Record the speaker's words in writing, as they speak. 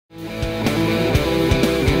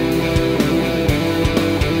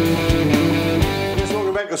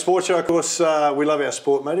Sports Show, of course, we love our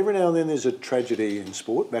sport, mate. Every now and then there's a tragedy in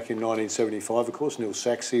sport. Back in 1975, of course, Neil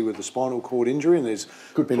Sachse with the spinal cord injury, and there's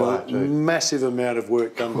been a massive amount of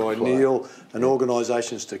work done by Neil and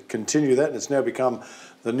organisations to continue that, and it's now become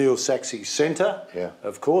the Neil Sachse Centre,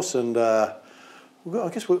 of course, and I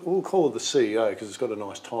guess we'll call her the CEO because it's got a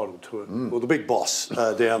nice title to it. Well, the big boss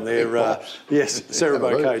down there. Yes, Sarah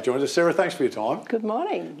Boucaut joins us. Sarah, thanks for your time. Good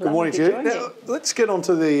morning. Good morning to you. Now, let's get on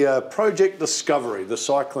to the Project Discovery, the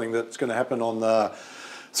cycling that's going to happen on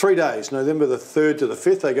 3 days, November the 3rd to the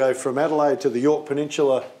 5th. They go from Adelaide to the Yorke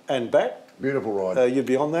Peninsula and back. Beautiful ride. You'd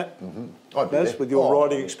be on that, I'd be Baz, there. with your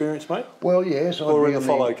riding experience, mate? Well, yes. Or in the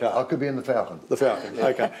follow car? I could be in the Falcon. The Falcon,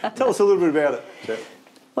 okay. Tell us a little bit about it, Sarah.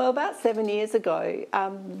 Well, about 7 years ago,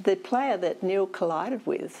 the player that Neil collided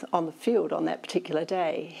with on the field on that particular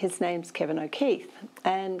day, his name's Kevin O'Keefe.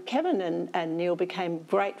 And Kevin and Neil became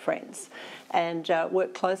great friends and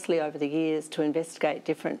worked closely over the years to investigate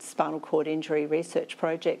different spinal cord injury research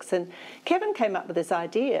projects. And Kevin came up with this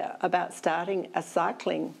idea about starting a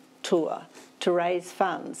cycling tour to raise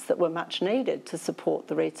funds that were much needed to support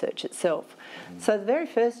the research itself. So the very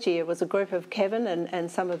first year was a group of Kevin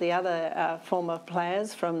and some of the other former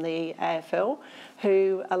players from the AFL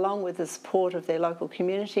who, along with the support of their local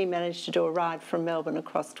community, managed to do a ride from Melbourne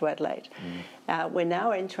across to Adelaide. We're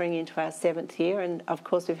now entering into our 7th year, and of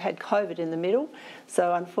course we've had COVID in the middle,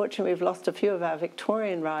 so unfortunately we've lost a few of our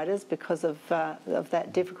Victorian riders because of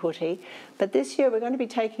that difficulty. But this year we're going to be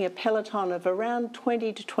taking a peloton of around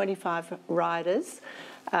 20 to 25 riders.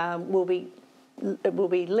 We'll be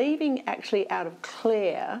leaving actually out of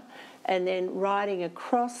Clare and then riding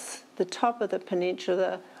across the top of the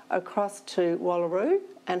peninsula across to Wallaroo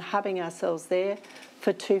and hubbing ourselves there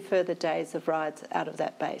for 2 further days of rides out of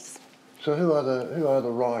that base. So who are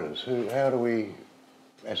the riders? How do we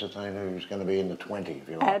ascertain who's going to be in the 20, if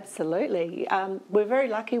you like? Absolutely. We're very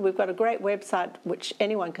lucky. We've got a great website which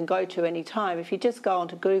anyone can go to any time. If you just go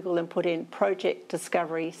onto Google and put in Project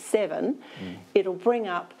Discovery 7, it'll bring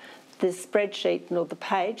up the spreadsheet or the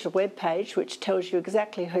page, the web page, which tells you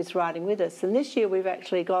exactly who's riding with us. And this year we've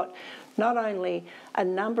actually got not only a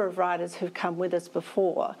number of riders who've come with us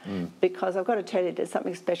before, because I've got to tell you there's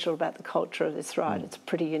something special about the culture of this ride. It's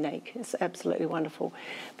pretty unique. It's absolutely wonderful.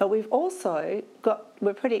 But we've also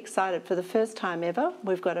we're pretty excited for the first time ever,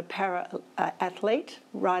 we've got a para-athlete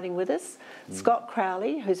riding with us, Scott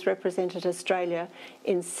Crowley, who's represented Australia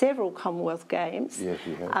in several Commonwealth Games, yes,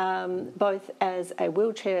 he has. Both as a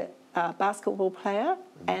wheelchair basketball player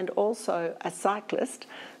and also a cyclist.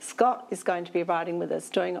 Scott is going to be riding with us,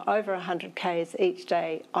 doing over 100 Ks each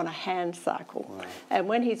day on a hand cycle. Wow. And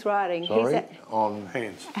when he's riding, he's on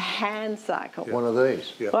hands. A hand cycle. One of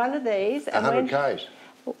these. One of these. 100 Ks.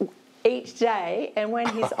 Each day, and when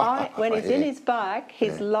he's in his bike,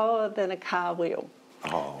 he's lower than a car wheel.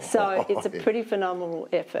 So it's a pretty phenomenal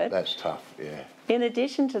effort. That's tough, yeah. In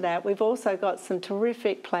addition to that, we've also got some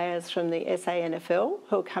terrific players from the SANFL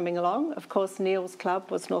who are coming along. Of course, Neil's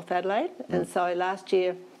club was North Adelaide, and so last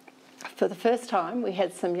year, for the first time, we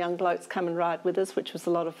had some young blokes come and ride with us, which was a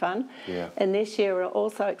lot of fun. Yeah. And this year we're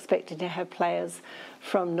also expecting to have players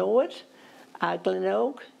from Norwood,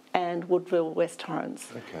 Glenelg, and Woodville West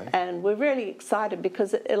Torrens. Okay. And we're really excited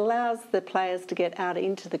because it allows the players to get out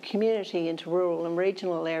into the community, into rural and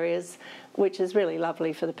regional areas, which is really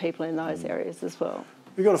lovely for the people in those areas as well.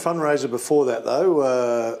 We've got a fundraiser before that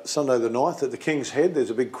though, Sunday the 9th at the King's Head. There's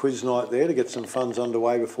a big quiz night there to get some funds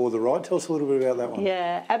underway before the ride. Tell us a little bit about that one.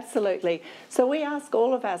 Yeah, absolutely. So we ask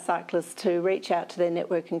all of our cyclists to reach out to their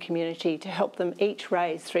network and community to help them each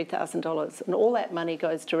raise $3,000, and all that money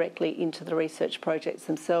goes directly into the research projects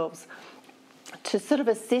themselves. To sort of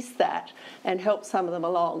assist that and help some of them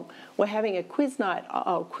along, we're having a quiz night,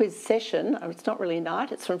 quiz session. It's not really a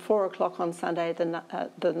night, it's from 4 o'clock on Sunday, the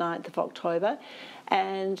 9th of October.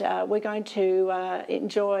 And we're going to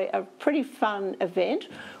enjoy a pretty fun event.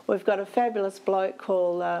 We've got a fabulous bloke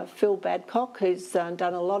called Phil Badcock, who's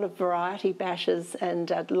done a lot of variety bashes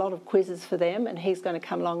and a lot of quizzes for them, and he's going to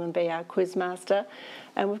come along and be our quiz master.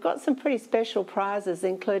 And we've got some pretty special prizes,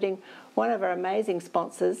 including one of our amazing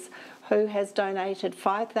sponsors who has donated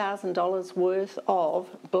 $5,000 worth of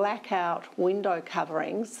blackout window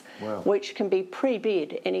coverings, which can be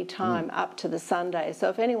pre-bid any time up to the Sunday. So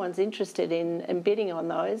if anyone's interested in bidding on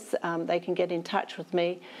those, they can get in touch with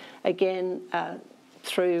me again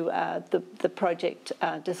through the Project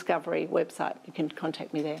Discovery website. You can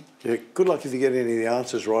contact me there. Yeah, good luck if you get any of the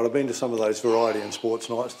answers right. I've been to some of those variety and sports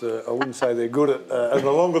nights. I wouldn't say they're good at, and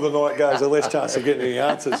the longer the night goes, the less chance of getting any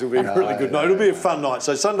answers. It'll be really good. No, it'll be a fun night.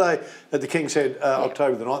 So Sunday at the King's Head,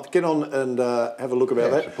 October the 9th. Get on and have a look about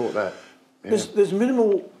that. Support that. Yeah. There's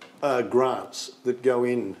minimal grants that go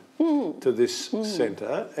in to this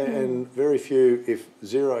centre, and very few, if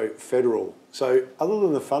zero, federal. So other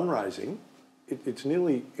than the fundraising, it's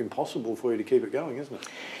nearly impossible for you to keep it going, isn't it?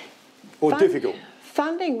 Or difficult.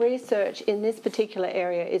 Funding research in this particular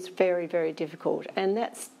area is very, very difficult, and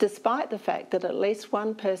that's despite the fact that at least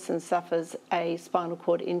one person suffers a spinal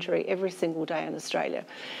cord injury every single day in Australia.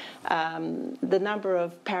 The number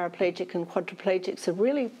of paraplegic and quadriplegics are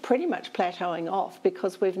really pretty much plateauing off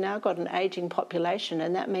because we've now got an ageing population,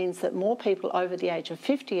 and that means that more people over the age of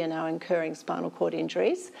 50 are now incurring spinal cord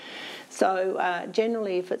injuries. So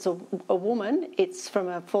generally, if it's a woman, it's from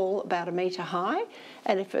a fall about 1 metre high,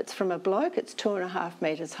 and if it's from a bloke, it's 2.5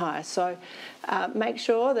 metres high. So make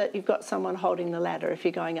sure that you've got someone holding the ladder if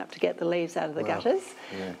you're going up to get the leaves out of the gutters.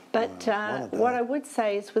 Yeah. But what I would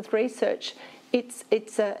say is with research, it's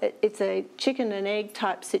a chicken and egg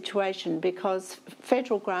type situation because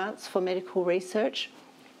federal grants for medical research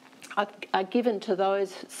are given to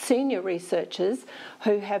those senior researchers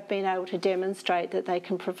who have been able to demonstrate that they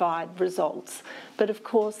can provide results. But of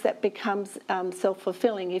course that becomes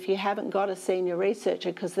self-fulfilling if you haven't got a senior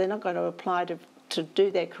researcher, because they're not going to apply to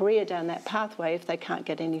do their career down that pathway if they can't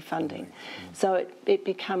get any funding. So it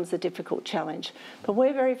becomes a difficult challenge. But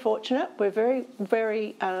we're very fortunate. We're very,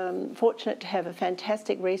 very fortunate to have a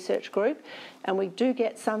fantastic research group, and we do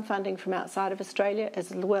get some funding from outside of Australia as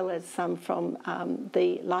well as some from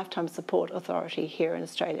the Lifetime Support Authority here in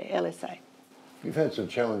Australia, LSA. You've had some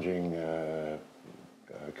challenging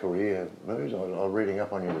career moves. I was reading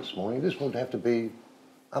up on you this morning. This would have to be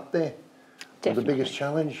up there. Definitely. The biggest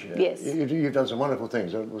challenge? Yes. You've done some wonderful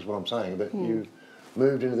things, that was what I'm saying, but you've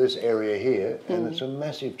moved into this area here and it's a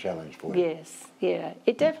massive challenge for you. Yes, yeah,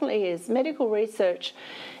 it definitely is. Medical research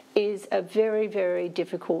is a very, very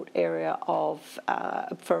difficult area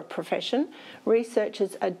for a profession.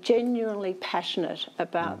 Researchers are genuinely passionate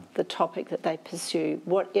about the topic that they pursue,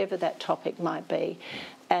 whatever that topic might be.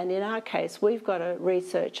 And in our case, we've got a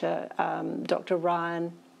researcher, Dr.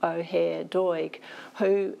 Ryan O'Hare-Doig,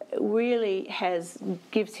 who really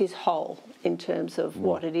gives his whole in terms of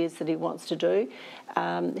what it is that he wants to do.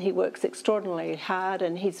 He works extraordinarily hard,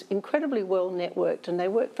 and he's incredibly well networked, and they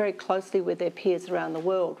work very closely with their peers around the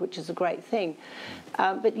world, which is a great thing.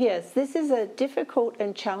 But yes, this is a difficult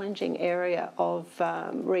and challenging area of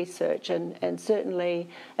research, and certainly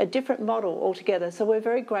a different model altogether. So we're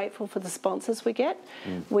very grateful for the sponsors we get.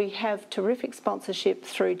 We have terrific sponsorship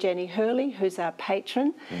through Jenny Hurley, who's our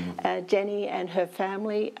patron. Jenny and her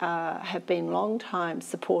family have been long-time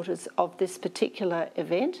supporters of this particular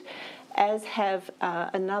event, as have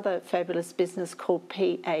another fabulous business called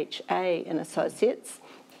PHA and Associates,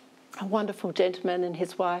 a wonderful gentleman and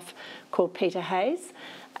his wife called Peter Hayes.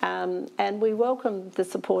 And we welcome the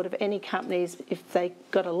support of any companies if they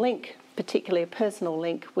got a link, particularly a personal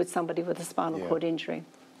link, with somebody with a spinal cord injury.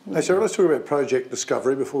 Hey, Sarah, let's talk about Project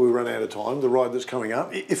Discovery before we run out of time, the ride that's coming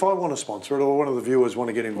up. If I want to sponsor it, or one of the viewers want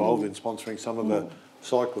to get involved in sponsoring some of the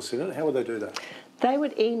cyclists in it, how would they do that? They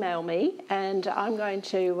would email me, and I'm going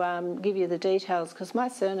to give you the details because my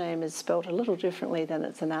surname is spelt a little differently than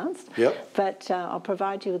it's announced. Yep. But I'll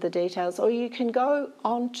provide you with the details. Or you can go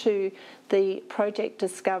onto the Project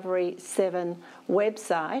Discovery 7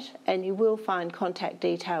 website, and you will find contact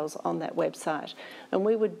details on that website. And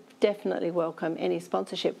we would definitely welcome any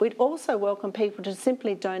sponsorship. We'd also welcome people to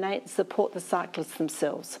simply donate and support the cyclists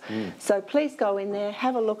themselves. So please go in there,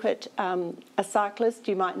 have a look at a cyclist.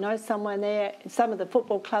 You might know someone there. Some of the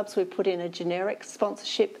football clubs, we put in a generic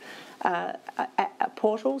sponsorship a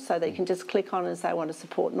portal, so they can just click on and say I want to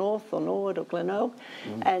support North or Nord or Glenelg,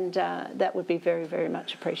 and that would be very, very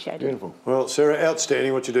much appreciated. Beautiful. Well, Sarah,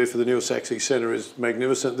 outstanding. What you do for the Neil Sachse Centre is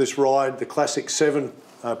magnificent. This ride, the Classic 7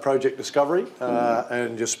 Project Discovery,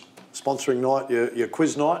 and just sponsoring night, your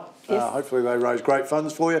quiz night. Yes. Hopefully they raise great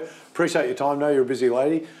funds for you. Appreciate your time. Know you're a busy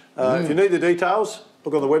lady. If you need the details,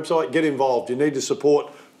 look on the website, get involved. You need to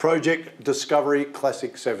support Project Discovery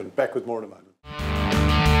Classic 7. Back with more in a moment.